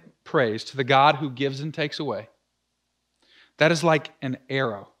 expectant praise to the God who gives and takes away, that is like an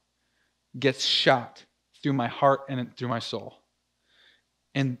arrow gets shot through my heart and through my soul.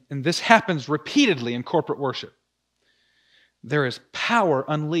 And this happens repeatedly in corporate worship. There is power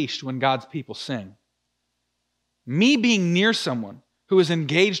unleashed when God's people sing. Me being near someone who is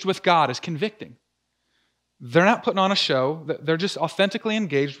engaged with God is convicting. They're not putting on a show. They're just authentically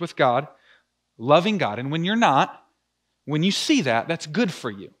engaged with God, loving God. And when you're not, when you see that, that's good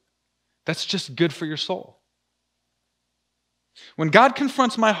for you. That's just good for your soul. When God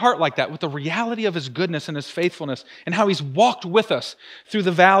confronts my heart like that with the reality of His goodness and His faithfulness and how He's walked with us through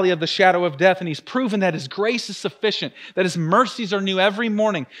the valley of the shadow of death, and He's proven that His grace is sufficient, that His mercies are new every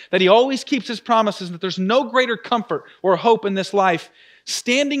morning, that He always keeps His promises, and that there's no greater comfort or hope in this life,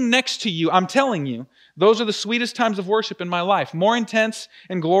 standing next to you, I'm telling you, those are the sweetest times of worship in my life, more intense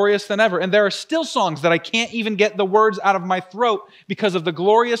and glorious than ever. And there are still songs that I can't even get the words out of my throat because of the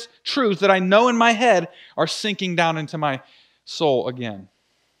glorious truths that I know in my head are sinking down into my soul again.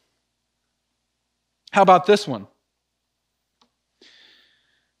 How about this one?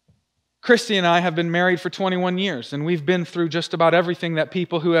 Christy and I have been married for 21 years, and we've been through just about everything that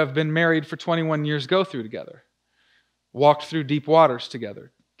people who have been married for 21 years go through together. Walked through deep waters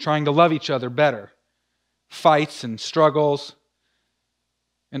together, trying to love each other better. Fights and struggles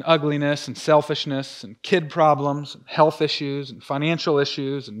and ugliness and selfishness and kid problems and health issues and financial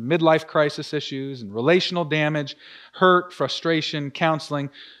issues and midlife crisis issues and relational damage, hurt, frustration, counseling.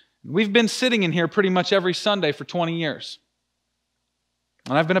 We've been sitting in here pretty much every Sunday for 20 years.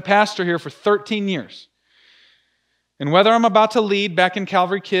 And I've been a pastor here for 13 years. And whether I'm about to lead back in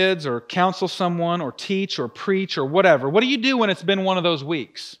Calvary Kids or counsel someone or teach or preach or whatever, what do you do when it's been one of those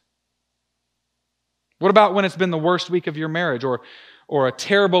weeks? What about when it's been the worst week of your marriage or a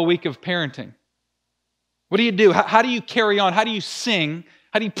terrible week of parenting? What do you do? How do you carry on? How do you sing?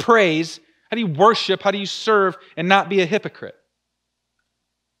 How do you praise? How do you worship? How do you serve and not be a hypocrite?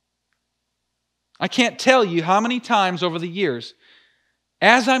 I can't tell you how many times over the years,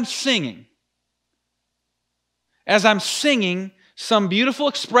 as I'm singing some beautiful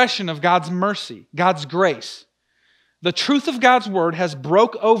expression of God's mercy, God's grace, the truth of God's word has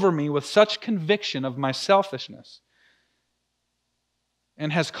broke over me with such conviction of my selfishness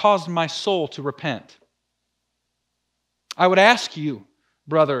and has caused my soul to repent. I would ask you,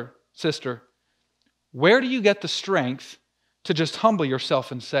 brother, sister, where do you get the strength to just humble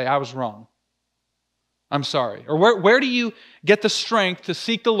yourself and say, I was wrong? I'm sorry. Or where do you get the strength to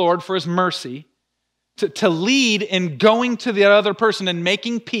seek the Lord for His mercy to lead in going to the other person and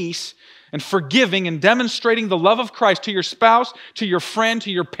making peace and forgiving and demonstrating the love of Christ to your spouse, to your friend,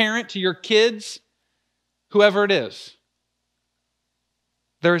 to your parent, to your kids, whoever it is.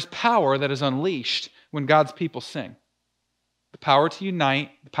 There is power that is unleashed when God's people sing. The power to unite,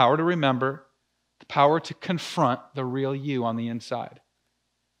 the power to remember, the power to confront the real you on the inside.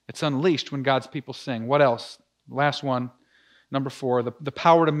 It's unleashed when God's people sing. What else? Last one, number 4, the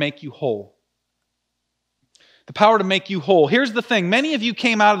power to make you whole. The power to make you whole. Here's the thing. Many of you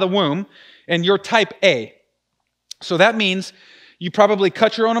came out of the womb and you're type A. So that means you probably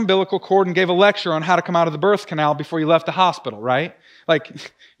cut your own umbilical cord and gave a lecture on how to come out of the birth canal before you left the hospital, right?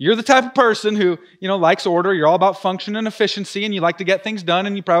 Like, you're the type of person who, likes order. You're all about function and efficiency, and you like to get things done,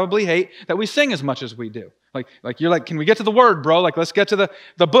 and you probably hate that we sing as much as we do. You're like, can we get to the word, bro? Let's get to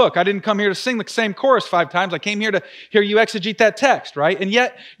the book. I didn't come here to sing the same chorus 5 times. I came here to hear you exegete that text, right? And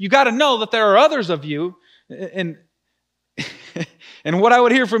yet, you got to know that there are others of you, and what I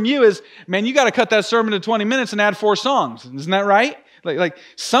would hear from you is, man, you got to cut that sermon to 20 minutes and add 4 songs. Isn't that right? Like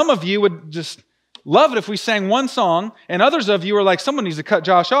some of you would just love it if we sang one song, and others of you are like, someone needs to cut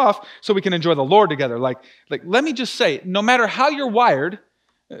Josh off so we can enjoy the Lord together. Like let me just say, no matter how you're wired,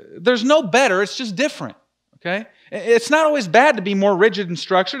 there's no better, it's just different, okay? It's not always bad to be more rigid and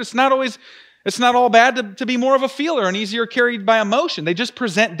structured. It's not all bad to be more of a feeler and easier carried by emotion. They just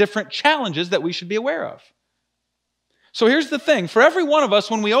present different challenges that we should be aware of. So here's the thing. For every one of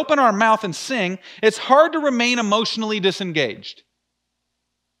us, when we open our mouth and sing, it's hard to remain emotionally disengaged.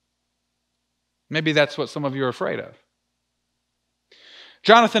 Maybe that's what some of you are afraid of.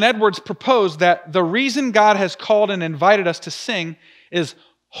 Jonathan Edwards proposed that the reason God has called and invited us to sing is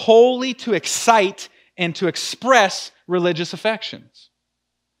wholly to excite and to express religious affections.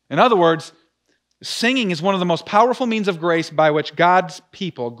 In other words, singing is one of the most powerful means of grace by which God's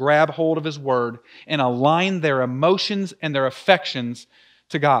people grab hold of His Word and align their emotions and their affections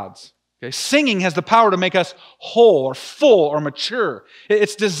to God's. Okay? Singing has the power to make us whole or full or mature.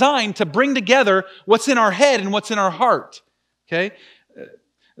 It's designed to bring together what's in our head and what's in our heart. Okay?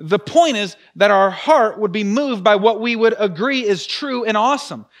 The point is that our heart would be moved by what we would agree is true and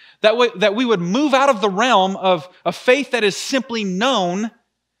awesome. That we would move out of the realm of a faith that is simply known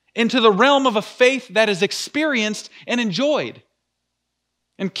into the realm of a faith that is experienced and enjoyed.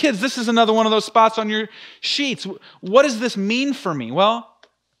 And kids, this is another one of those spots on your sheets. What does this mean for me? Well,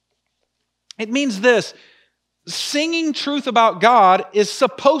 it means this. Singing truth about God is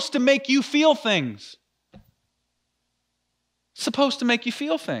supposed to make you feel things. It's supposed to make you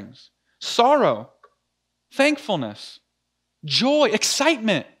feel things. Sorrow, thankfulness, joy,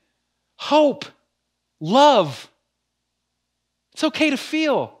 excitement, hope, love. It's okay to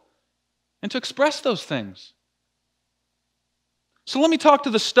feel and to express those things. So let me talk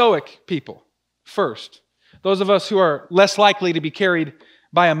to the Stoic people first. Those of us who are less likely to be carried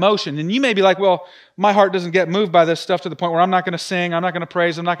by emotion. And you may be like, well, my heart doesn't get moved by this stuff to the point where I'm not going to sing, I'm not going to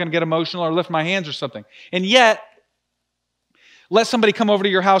praise, I'm not going to get emotional or lift my hands or something. And yet, let somebody come over to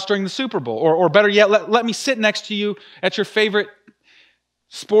your house during the Super Bowl. Or better yet, let me sit next to you at your favorite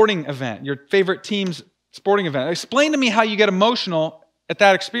sporting event, your favorite team's sporting event. Explain to me how you get emotional at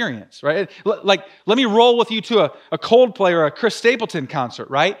that experience, right? Like, let me roll with you to a Coldplay or a Chris Stapleton concert,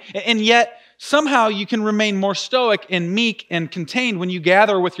 right? And yet, somehow you can remain more stoic and meek and contained when you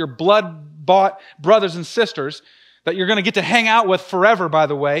gather with your blood-bought brothers and sisters that you're going to get to hang out with forever, by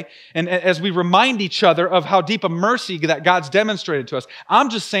the way, and as we remind each other of how deep a mercy that God's demonstrated to us. I'm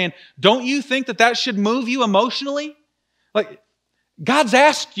just saying, don't you think that should move you emotionally? Like, God's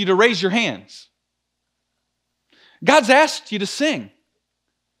asked you to raise your hands. God's asked you to sing.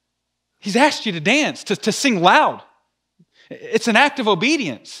 He's asked you to dance, to sing loud. It's an act of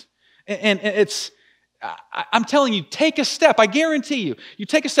obedience. And I'm telling you, take a step. I guarantee you, you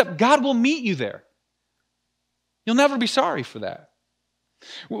take a step, God will meet you there. You'll never be sorry for that.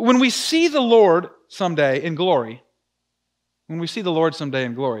 When we see the Lord someday in glory,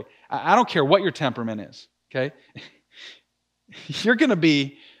 I don't care what your temperament is, okay? You're going to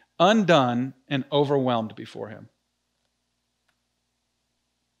be undone and overwhelmed before Him.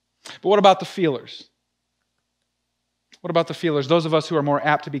 But what about the feelers? What about the feelers? Those of us who are more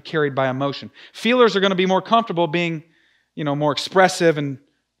apt to be carried by emotion. Feelers are going to be more comfortable being, more expressive and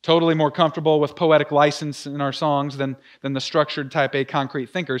totally more comfortable with poetic license in our songs than the structured type A concrete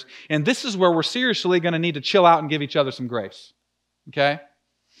thinkers. And this is where we're seriously going to need to chill out and give each other some grace. Okay?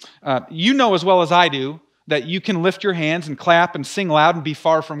 You know as well as I do that you can lift your hands and clap and sing loud and be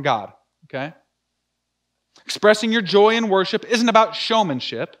far from God. Okay? Expressing your joy in worship isn't about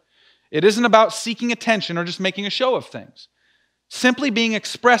showmanship. It isn't about seeking attention or just making a show of things. Simply being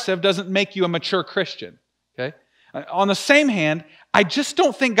expressive doesn't make you a mature Christian, okay? On the same hand, I just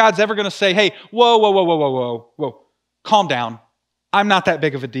don't think God's ever going to say, hey, whoa, calm down. I'm not that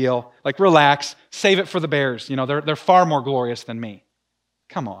big of a deal. Like, relax, save it for the Bears. You know, they're far more glorious than me.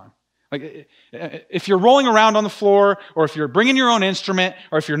 Come on. Like, if you're rolling around on the floor, or if you're bringing your own instrument,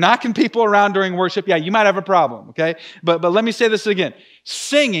 or if you're knocking people around during worship, yeah, you might have a problem, okay? But let me say this again.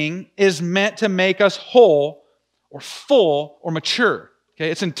 Singing is meant to make us whole, or full, or mature.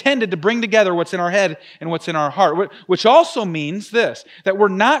 Okay? It's intended to bring together what's in our head and what's in our heart, which also means this, that we're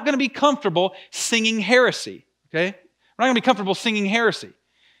not going to be comfortable singing heresy, okay? We're not going to be comfortable singing heresy.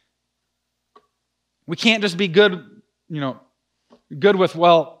 We can't just be good with,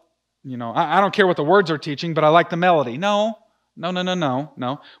 well, I don't care what the words are teaching, but I like the melody. No.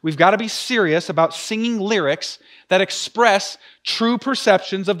 We've got to be serious about singing lyrics that express true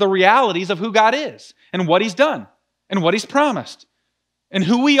perceptions of the realities of who God is and what He's done and what He's promised and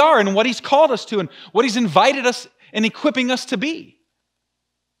who we are and what He's called us to and what He's invited us and equipping us to be.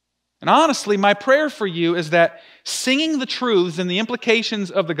 And honestly, my prayer for you is that singing the truths and the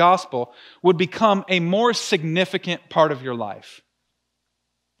implications of the gospel would become a more significant part of your life.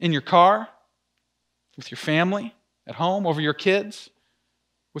 In your car, with your family, at home, over your kids,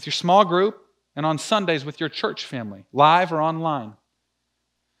 with your small group, and on Sundays with your church family, live or online.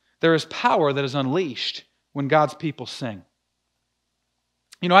 There is power that is unleashed when God's people sing.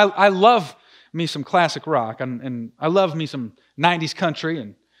 You know, I love me some classic rock, and I love me some 90s country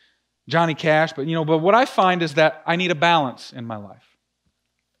and Johnny Cash, but what I find is that I need a balance in my life.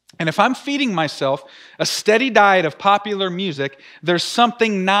 And if I'm feeding myself a steady diet of popular music, there's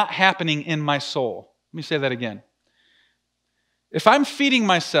something not happening in my soul. Let me say that again. If I'm feeding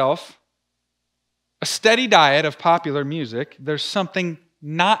myself a steady diet of popular music, there's something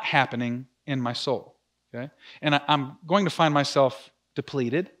not happening in my soul. Okay? And I'm going to find myself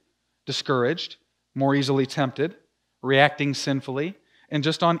depleted, discouraged, more easily tempted, reacting sinfully, and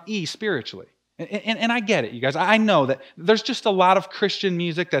just on E spiritually. And I get it, you guys. I know that there's just a lot of Christian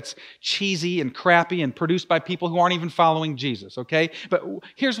music that's cheesy and crappy and produced by people who aren't even following Jesus, okay? But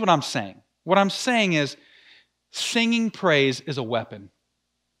here's what I'm saying. What I'm saying is singing praise is a weapon.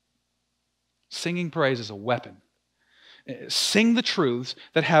 Singing praise is a weapon. Sing the truths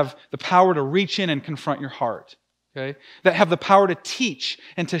that have the power to reach in and confront your heart, okay? That have the power to teach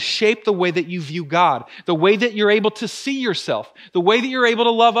and to shape the way that you view God, the way that you're able to see yourself, the way that you're able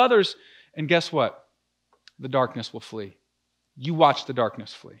to love others. And guess what? The darkness will flee. You watch the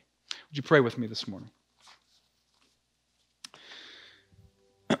darkness flee. Would you pray with me this morning?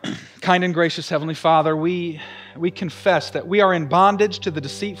 Kind and gracious Heavenly Father, we confess that we are in bondage to the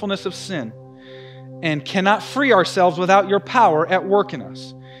deceitfulness of sin and cannot free ourselves without your power at work in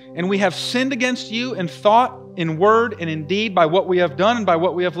us. And we have sinned against you in thought, in word, and in deed by what we have done and by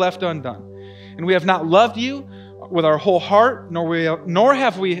what we have left undone. And we have not loved you with our whole heart, nor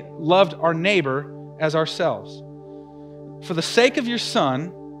have we loved our neighbor as ourselves. For the sake of your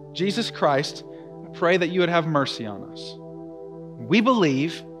Son, Jesus Christ, I pray that you would have mercy on us. We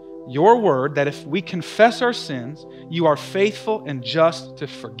believe your word that if we confess our sins, you are faithful and just to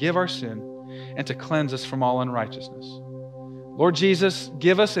forgive our sin and to cleanse us from all unrighteousness. Lord Jesus,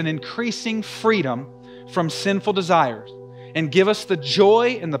 give us an increasing freedom from sinful desires and give us the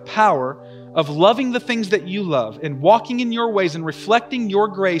joy and the power of loving the things that you love and walking in your ways and reflecting your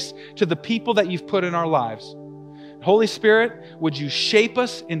grace to the people that you've put in our lives. Holy Spirit, would you shape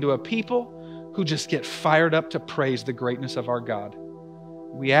us into a people who just get fired up to praise the greatness of our God?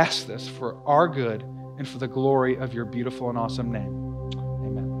 We ask this for our good and for the glory of your beautiful and awesome name.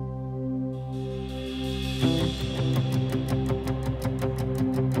 Amen.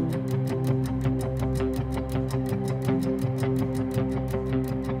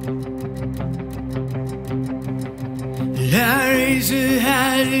 I raise a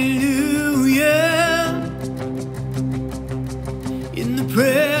hallelujah in the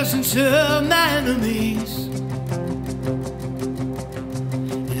presence of my enemies.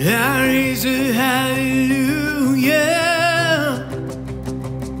 I raise a hallelujah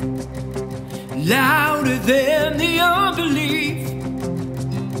louder than the unbelief.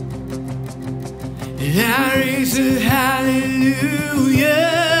 I raise a hallelujah.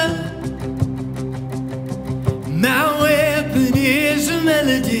 My weapon is a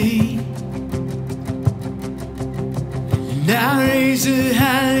melody, and I raise a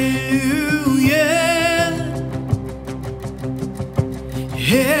hallelujah.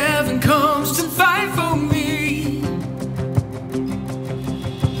 Heaven comes to fight for me,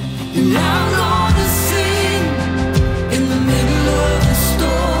 and I'm gonna sing in the middle of the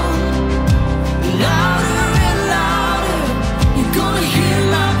storm, louder and louder, and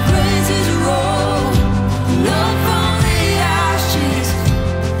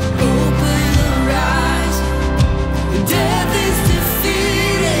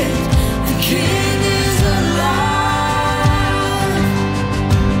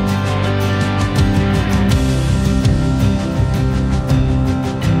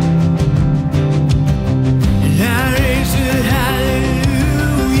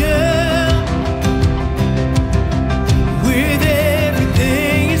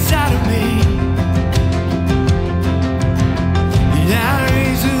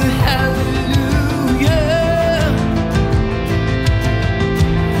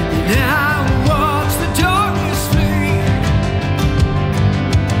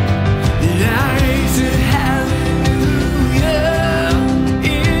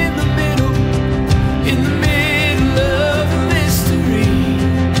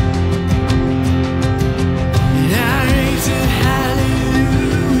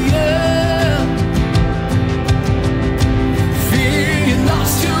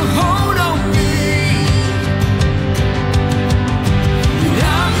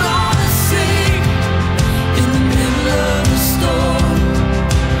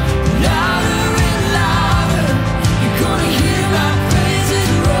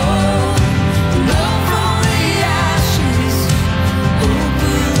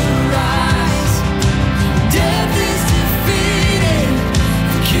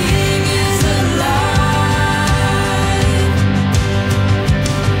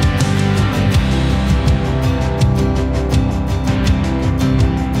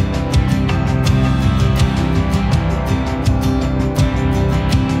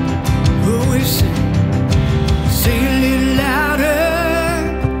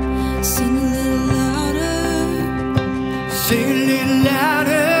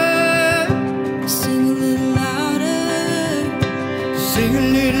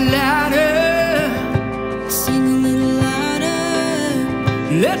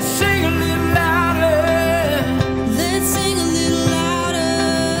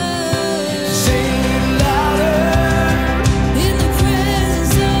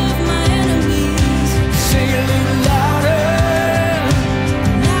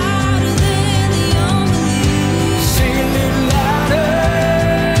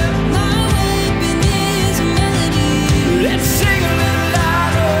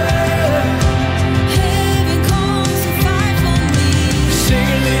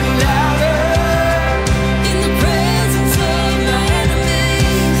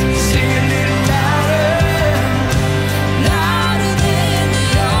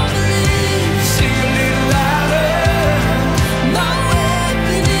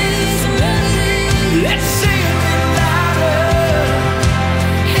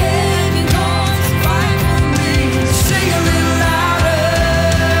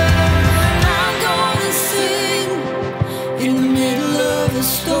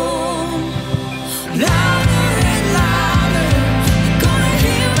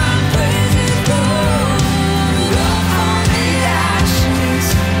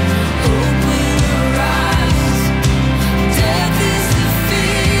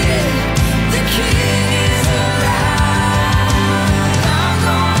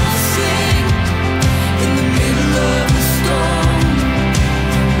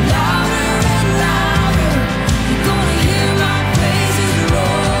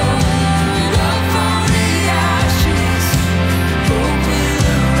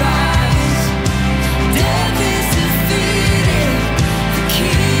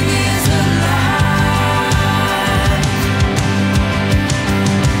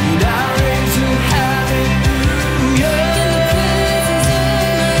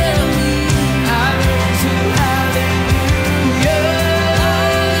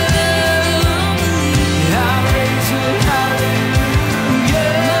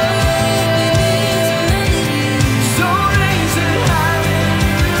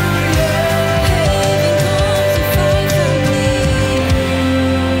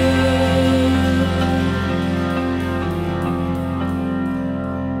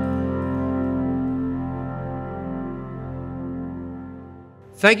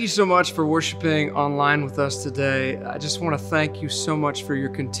Thank you so much for worshiping online with us today. I just want to thank you so much for your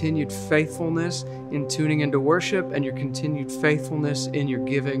continued faithfulness in tuning into worship and your continued faithfulness in your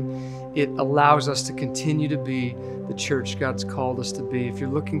giving. It allows us to continue to be the church God's called us to be. If you're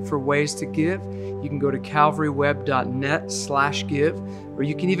looking for ways to give, you can go to calvaryweb.net/give, or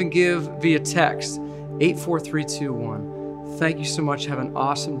you can even give via text 84321. Thank you so much. Have an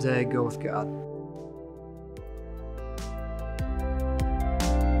awesome day. Go with God.